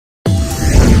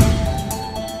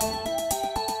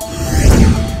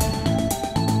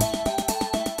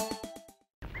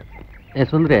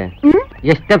ಸುಂದ್ರೆ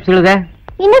ಎಷ್ಟು ಸ್ಟೆಪ್ಸ್ ಇಳಿದೆ?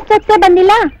 ಇನ್ನೂ ಸ್ಟೆಪ್ಸೇ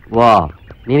ಬಂದಿಲ್ಲ. ವಾ,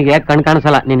 ನಿನಗೆ ಕಣ್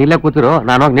ಕಾಣಿಸಲ್ಲ. ನೀನ್ ಇಲ್ಲೇ ಕೂತಿರು,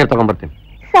 ನಾನು ಹೋಗಿ ನೀರು ತಗೊಂಡ್ಬರ್ತೀನಿ.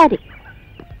 ಸರಿ.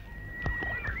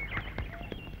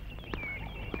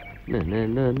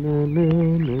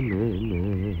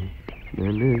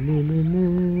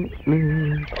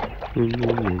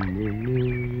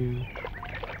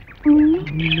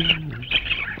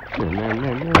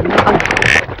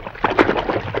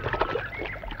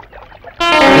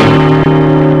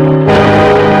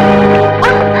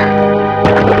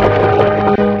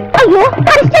 ಅಯ್ಯೋ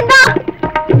ಹರಿಶ್ಚಂದ್ರ,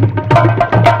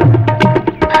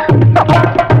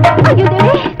 ಅಯ್ಯೋ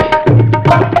ದೇವಿ.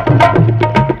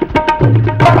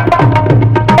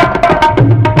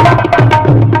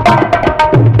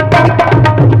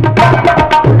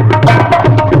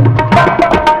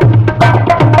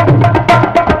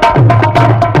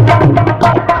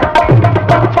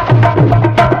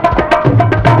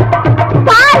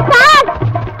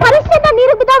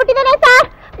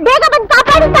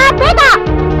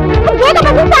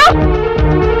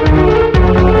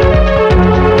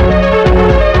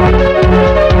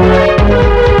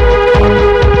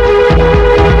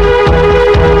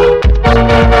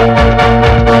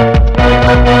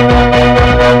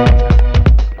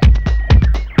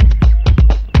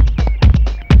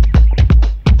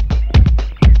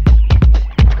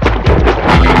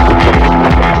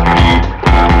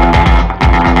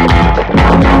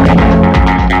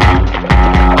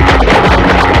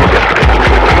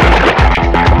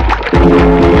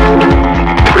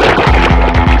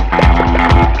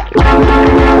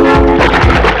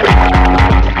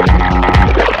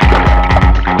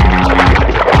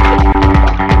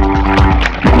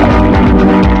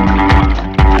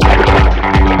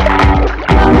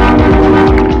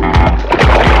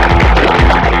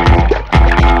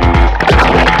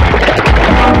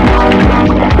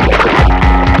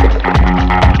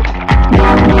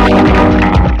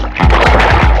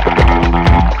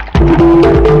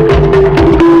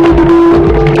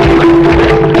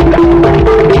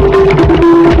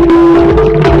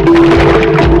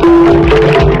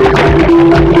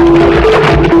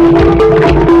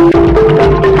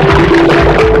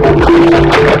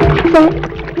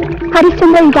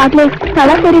 ಈಗಾಗ್ಲೇ ಸ್ಥಳ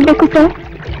ಸೇರಿರ್ಬೇಕು ಸರ್.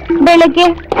 ಬೆಳಗ್ಗೆ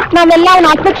ನಾವೆಲ್ಲ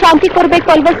ಅವನ ಆತ್ಮಕ್ಕೆ ಶಾಂತಿ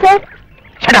ಕೊಡ್ಬೇಕು ಅಲ್ವಾ ಸರ್?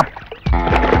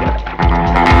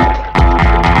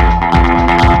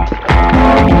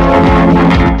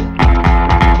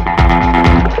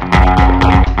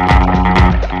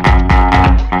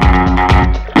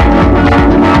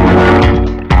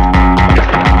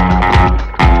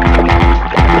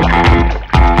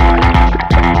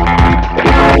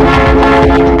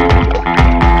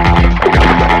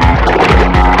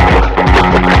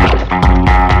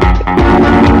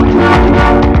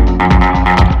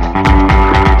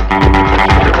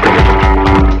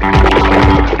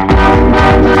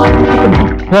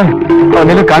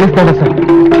 ಅವನೆಲ್ಲ ಕಾಣಿಸ್ತಾ ಇಲ್ಲ ಸರ್.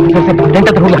 ಟೆಂಟ್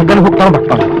ಹತ್ರ ಹೋಗಿ ಹಗ್ಗನ ಹೋಗ್ತಾ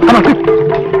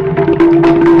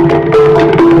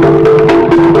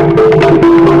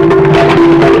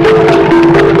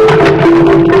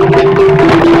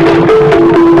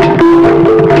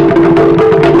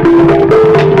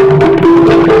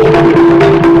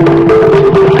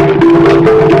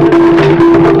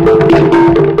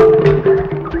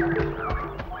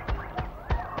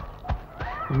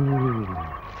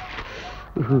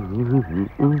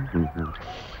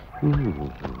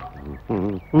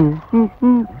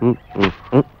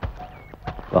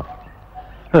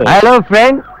hello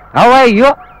friend, how are you?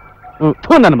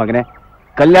 ನನ್ನ ಮಗನೇ,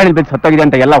 ಕಲ್ಯಾಣಿ ಬೆದ್ದು ಸತ್ತೋಗಿದೆ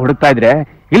ಅಂತ ಎಲ್ಲ ಹುಡುಕ್ತಾ ಇದ್ರೆ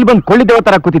ಇಲ್ಲಿ ಬಂದು ಕೊಳ್ಳಿದ್ದೇವ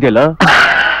ತರ ಕೂತಿದೆಯಲ್ಲ.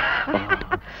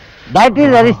 That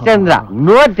is Harishchandra.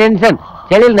 No tension.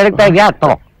 ಚಳಿಲ್ ನಡಕ್ತಾ ಇದೆಯಾ?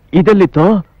 ಇದೆಲ್ಲಿತ್ತು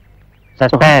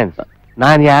ಸಸ್ಪೆನ್ಸ್.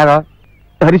 ನಾನ್ ಯಾರೋ?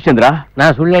 ಹರಿಶ್ಚಂದ್ರ. ನಾ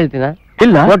ಸುಳ್ಳು ಹೇಳ್ತೀನ?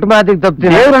 ಇಲ್ಲ. ಒಟ್ಟು ಮಾತಿಗೆ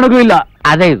ತಪ್ತೀನಿ. ನನಗೂ ಇಲ್ಲ.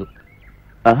 ಅದೇ ಇದು.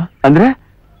 ಅಂದ್ರೆ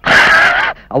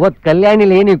ಅವತ್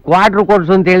ಕಲ್ಯಾಣಿಲಿ ಏನಿ ಕ್ವಾರ್ಟರ್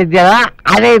ಕೊಡ್ಸು ಅಂತ ಹೇಳಿದ್ಯಲ್ಲ,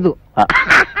 ಅದೇ ಇದು.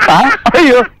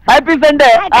 ಅಯ್ಯೋ, ಹ್ಯಾಪಿ ಸಂಡೇ.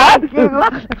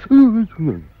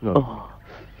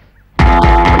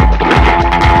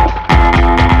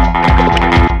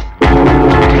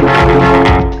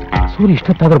 ಸೂರ್ಯ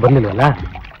ಇಷ್ಟೊತ್ತಾದ್ರೂ ಬರ್ಲಿಲ್ವಲ್ಲ?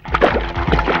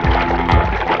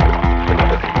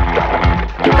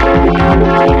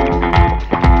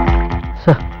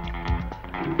 ಸರ್,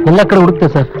 ಎಲ್ಲ ಕಡೆ ಹುಡುಕ್ತೆ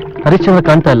ಸರ್, ಹರಿಶ್ಚಂದ್ರ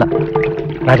ಕಾಣ್ತಾ ಇಲ್ಲ.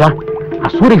 ರಾಜಾ, ಆ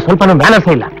ಸೂರ್ಯಗೆ ಸ್ವಲ್ಪ ಮ್ಯಾನರ್ಸ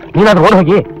ಇಲ್ಲ. ನೀನಾದ್ರೂ ಓಡ್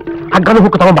ಹೋಗಿ ಹಗ್ಗನ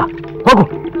ಹುಕ್ಕು ತಗೊಂಬ. ಹೋಗು,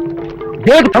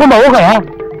 ಬೇಗ ತಗೊಂಬ, ಹೋಗಯ.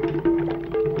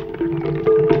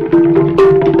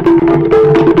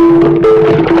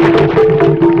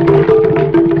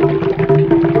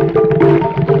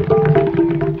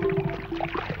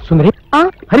 ಸುಂದರಿ,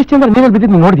 ಹರಿಶ್ಚಂದ್ರ ನೀರಲ್ಲಿ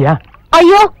ಬಿದ್ದಿದ್ದು ನೀನು ನೋಡಿದ್ಯಾ?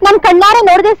 ಅಯ್ಯೋ, ನನ್ ಕಣ್ಣಾರೆ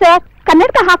ನೋಡಿದೆ ಸರ್.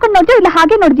 ಕನ್ನಡಕ ಹಾಕೊಂಡು ನೋಡ್ತೀವಿ, ಇಲ್ಲ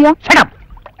ಹಾಗೆ ನೋಡಿದ್ಯೋ?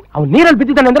 ಅವ್ನು ನೀರಲ್ಲಿ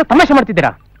ಬಿದ್ದಿದ್ದಾನೆ ಅಂದ್ರೆ ತಮಾಷೆ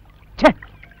ಮಾಡ್ತಿದ್ದೀರಾ? ಛೇ,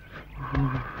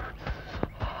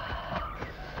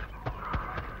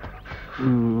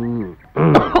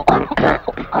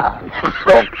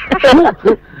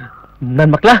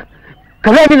 ನನ್ ಮಕ್ಳ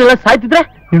ಕಲ್ಯಾಣಿನೆಲ್ಲ ಸಾಯ್ತಿದ್ರೆ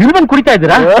ನೀವು ಬಂದು ಕುಡಿತಾ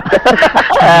ಇದ್ದೀರಾ?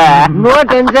 No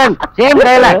tension, same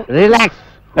dialogue, relax.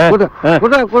 ಕುಡು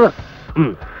ಕುಡು ಕುಡು.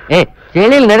 ಏ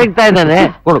ಚಳಿಲ್ ನಡೀತಾ ಇದ್ದಾನೆ,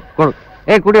 ಕೊಡು ಕೊಡು.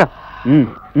 ಏ ಕುಡಿಯೋ.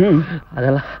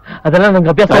 ಅದೆಲ್ಲ ಅದೆಲ್ಲ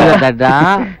ನಂಗೆ ಅಭ್ಯಾಸ ದಡ್ಡ.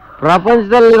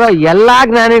 ಪ್ರಪಂಚದಲ್ಲಿರೋ ಎಲ್ಲಾ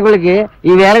ಜ್ಞಾನಿಗಳಿಗೆ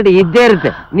ಇವೆರಡು ಇದ್ದೇ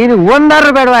ಇರುತ್ತೆ. ನೀನು ಒಂದಾರು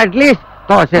ಬೇಡವಾ ಅಟ್ಲೀಸ್ಟ್?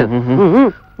 ತೋಸೆ.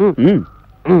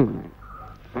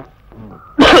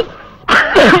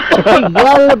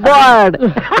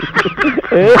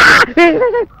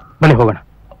 ಮನೆ ಹೋಗೋಣ,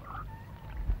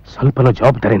 ಸ್ವಲ್ಪನೂ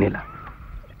ಜವಾಬ್ದಾರಿನಿಲ್ಲ.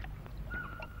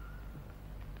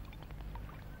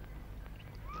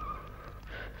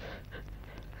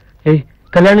 ಏಯ್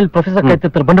ಕಲ್ಯಾಣಿ ಪ್ರೊಫೆಸರ್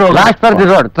ಕಾಯ್ತಿರ್ತಾರೆ, ಬಂದ್ರು. Last for the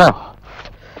road.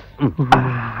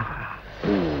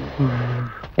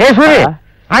 ಏ ಸೂರಿ,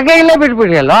 ಹಾಗೆ ಇಲ್ಲೇ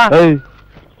ಬಿಟ್ಬಿಡಿ ಅಲ್ವಾ?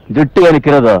 ಜುಟ್ಟು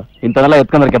ಏನಕ್ಕಿರೋದು, ಇಂಥವೆಲ್ಲ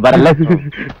ಎತ್ಕೊಂಡ್ರಕ್ಕೆ ಬರಲ್ಲ.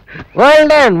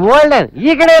 ಓಲ್ಡನ್ ಓಲ್ಡನ್, ಈ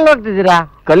ಕಡೆ ಎಲ್ಲ ಹೋಗ್ತಿದ್ದೀರಾ?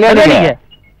 ಕಲ್ಯಾಣಿಗೆ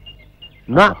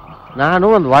ನಾನು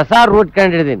ಒಂದು ಹೊಸ root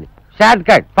ಕಂಡಿದ್ದೀನಿ, short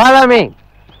cut, follow me.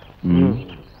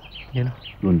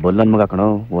 ಇವ್ನು ಬೊಲ್ಲನ್ ಮಗ ಕಣೋ,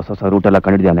 ಹೊಸ ಹೊಸ ರೂಟ್ ಎಲ್ಲ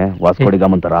ಕಂಡಿದ್ದಾನೆ. ವಾಸ್ಕೋಡಿ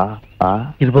ಗಾಮಂತರ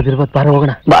ಇರ್ಬೋದು, ಬಾರ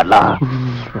ಹೋಗೋಣ. ಬಾರ್ಲ.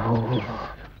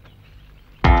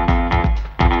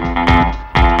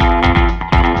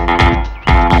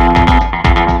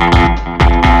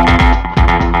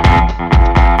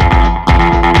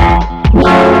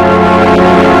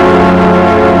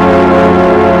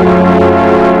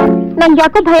 ನನ್ಗೆ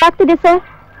ಯಾಕೋ ಭಯ ಆಗ್ತಿದೆ ಸರ್.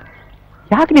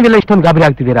 ಯಾಕೆ ನೀವೆಲ್ಲ ಇಷ್ಟೊಂದು ಗಾಬರಿ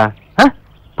ಆಗ್ತಿದ್ದೀರಾ?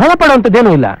 ಭಯ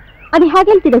ಪಡುವಂಥದ್ದೇನೂ ಇಲ್ಲ. ಅದು ಹೇಗೆ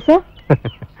ಹೇಳ್ತಿದೆ ಸರ್?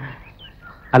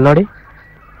 ಅಲ್ಲಿ ನೋಡಿ.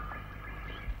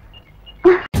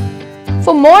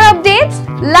 For more updates,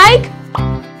 like,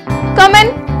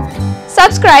 comment,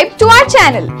 subscribe to our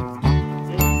channel.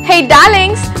 Hey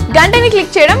darlings, గంటని click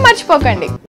చేయడం మర్చిపోకండి.